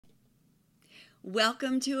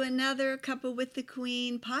Welcome to another Cuppa with the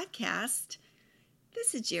Queen podcast.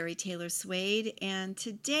 This is Jeri Taylor-Swade, and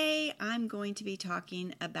today I'm going to be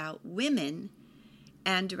talking about women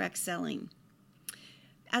and direct selling.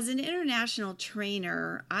 As an international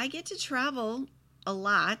trainer, I get to travel a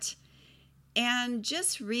lot, and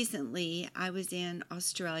just recently I was in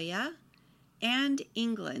Australia and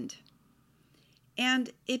England, and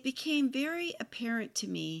it became very apparent to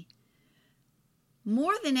me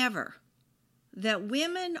more than ever that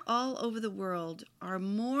women all over the world are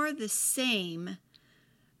more the same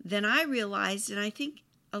than I realized, and I think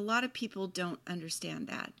a lot of people don't understand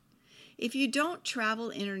that. If you don't travel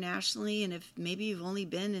internationally, and if maybe you've only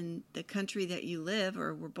been in the country that you live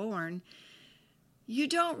or were born, you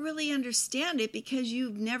don't really understand it because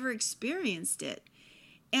you've never experienced it.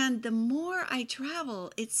 And the more I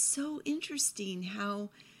travel, it's so interesting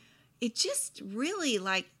how it just really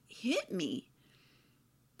hit me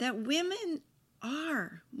that women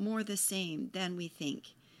are more the same than we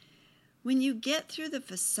think. When you get through the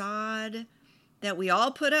facade that we all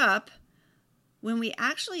put up, when we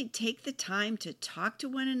actually take the time to talk to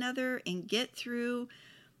one another and get through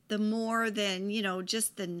the more than,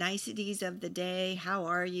 just the niceties of the day, how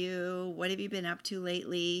are you? What have you been up to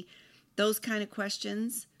lately? Those kind of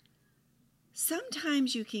questions.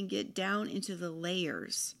 Sometimes you can get down into the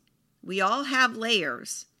layers. We all have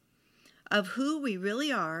layers of who we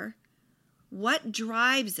really are, what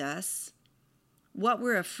drives us, what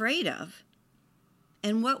we're afraid of,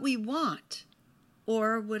 and what we want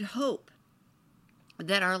or would hope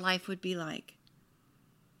that our life would be like.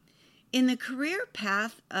 In the career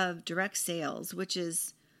path of direct sales, which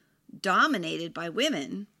is dominated by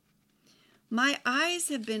women, my eyes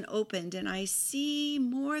have been opened and I see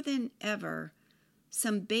more than ever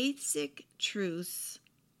some basic truths.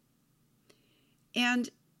 And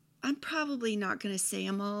I'm probably not going to say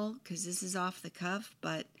them all because this is off the cuff,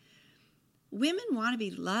 but women want to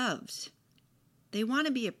be loved. They want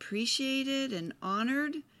to be appreciated and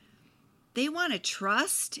honored. They want to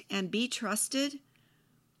trust and be trusted.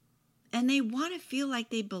 And they want to feel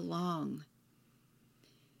like they belong.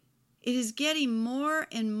 It is getting more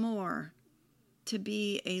and more to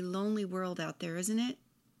be a lonely world out there, isn't it?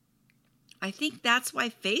 I think that's why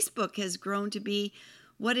Facebook has grown to be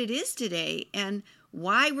what it is today and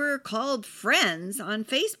why we're called friends on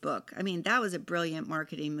Facebook. I mean, that was a brilliant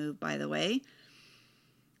marketing move, by the way.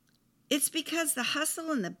 It's because the hustle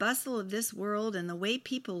and the bustle of this world and the way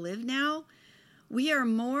people live now, we are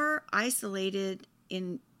more isolated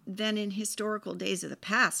than in historical days of the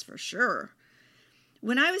past, for sure.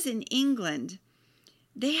 When I was in England,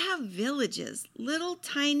 they have villages, little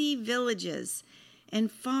tiny villages and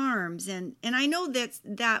farms, and I know that's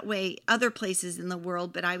that way other places in the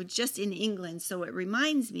world, but I was just in England, so it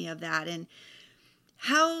reminds me of that, and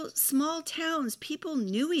how small towns, people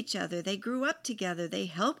knew each other, they grew up together, they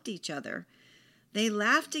helped each other, they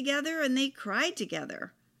laughed together, and they cried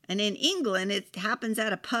together. And in England, it happens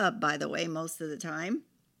at a pub, by the way, most of the time.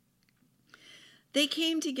 They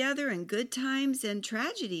came together in good times and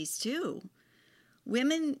tragedies, too.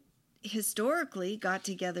 Women historically got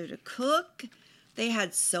together to cook. They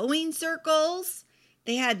had sewing circles.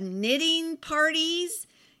 They had knitting parties.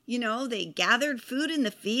 They gathered food in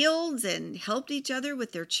the fields and helped each other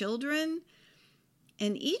with their children.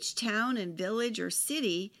 And each town and village or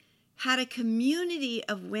city had a community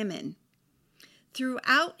of women.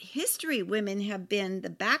 Throughout history, women have been the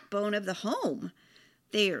backbone of the home.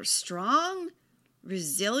 They are strong,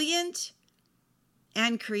 resilient,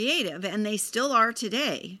 and creative, and they still are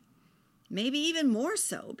today. Maybe even more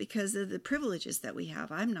so because of the privileges that we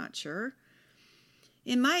have. I'm not sure.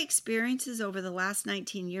 In my experiences over the last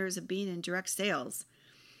 19 years of being in direct sales,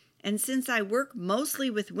 and since I work mostly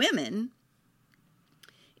with women,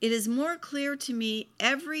 it is more clear to me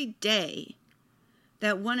every day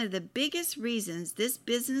that one of the biggest reasons this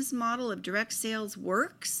business model of direct sales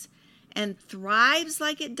works and thrives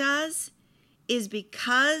like it does is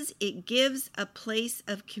because it gives a place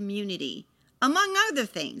of community. Among other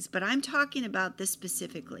things, but I'm talking about this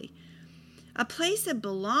specifically. A place of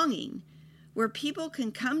belonging where people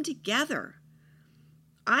can come together.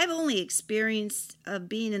 I've only experienced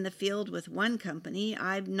being in the field with one company.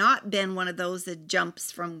 I've not been one of those that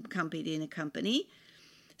jumps from company to company.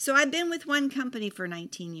 So I've been with one company for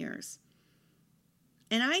 19 years.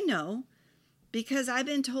 And I know, because I've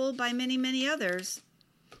been told by many, many others,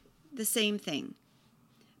 the same thing.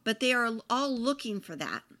 But they are all looking for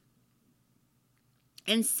that.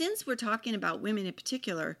 And since we're talking about women in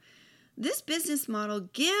particular, this business model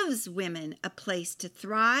gives women a place to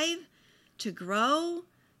thrive, to grow,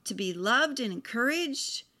 to be loved and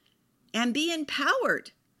encouraged, and be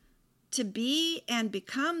empowered. to be and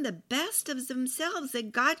become the best of themselves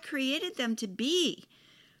that God created them to be.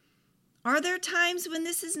 Are there times when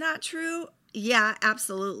this is not true? Yeah,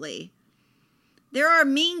 absolutely. There are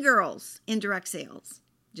mean girls in direct sales,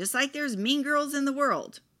 just like there's mean girls in the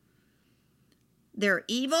world. They're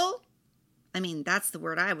evil. I mean, that's the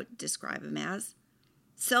word I would describe them as.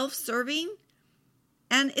 Self-serving.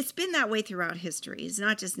 And it's been that way throughout history. It's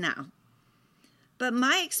not just now. But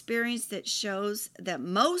my experience that shows that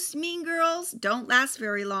most mean girls don't last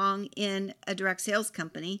very long in a direct sales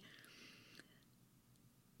company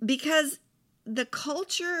because the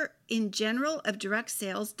culture in general of direct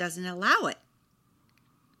sales doesn't allow it.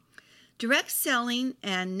 Direct selling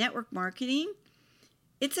and network marketing,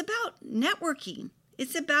 it's about networking.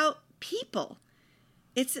 It's about people.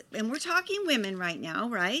 And we're talking women right now,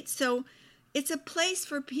 right? So it's a place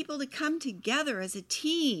for people to come together as a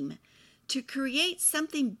team to create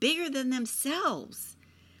something bigger than themselves.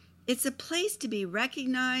 It's a place to be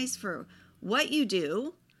recognized for what you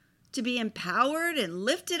do, to be empowered and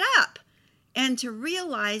lifted up, and to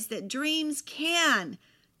realize that dreams can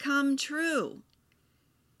come true.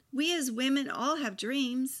 We as women all have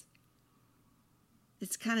dreams.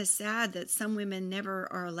 It's kind of sad that some women never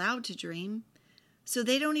are allowed to dream, so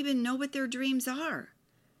they don't even know what their dreams are.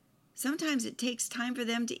 Sometimes it takes time for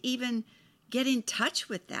them to even get in touch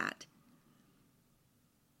with that.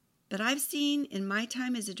 But I've seen in my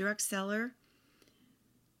time as a direct seller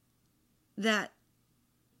that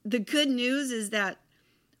the good news is that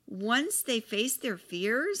once they face their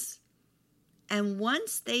fears and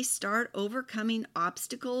once they start overcoming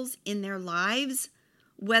obstacles in their lives,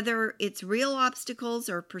 whether it's real obstacles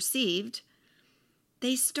or perceived,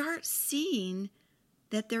 they start seeing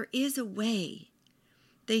that there is a way.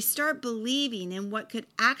 They start believing in what could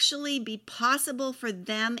actually be possible for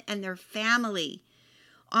them and their family.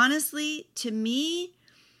 Honestly, to me,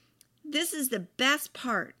 this is the best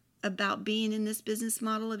part about being in this business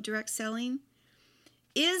model of direct selling.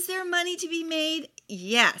 Is there money to be made?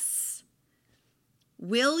 Yes.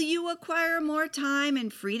 Will you acquire more time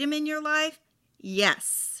and freedom in your life?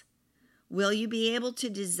 Yes. Will you be able to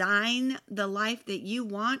design the life that you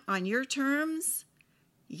want on your terms?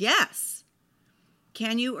 Yes.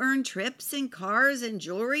 Can you earn trips and cars and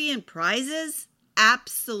jewelry and prizes?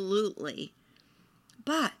 Absolutely.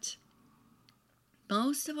 But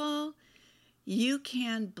most of all, you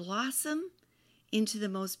can blossom into the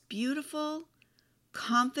most beautiful,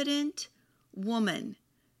 confident woman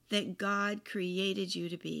that God created you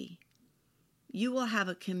to be. You will have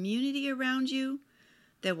a community around you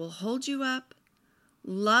that will hold you up,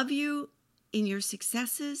 love you in your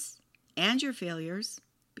successes and your failures,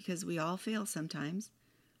 because we all fail sometimes.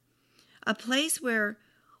 A place where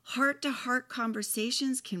heart-to-heart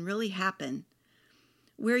conversations can really happen,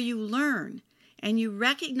 where you learn and you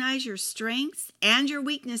recognize your strengths and your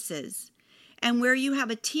weaknesses, and where you have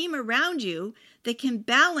a team around you that can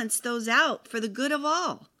balance those out for the good of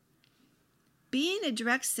all. Being a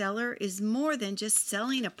direct seller is more than just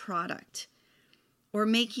selling a product or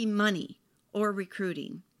making money or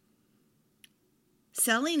recruiting.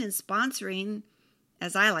 Selling and sponsoring,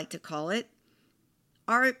 as I like to call it,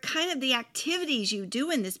 are kind of the activities you do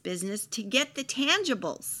in this business to get the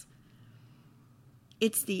tangibles.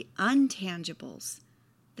 It's the untangibles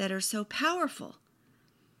that are so powerful.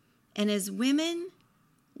 And as women,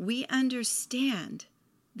 we understand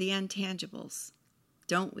the untangibles,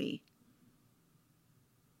 don't we?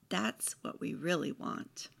 That's what we really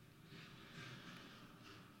want.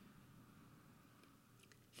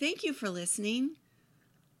 Thank you for listening.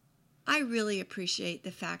 I really appreciate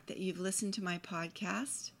the fact that you've listened to my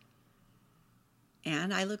podcast,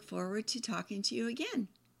 and I look forward to talking to you again.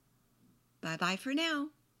 Bye-bye for now.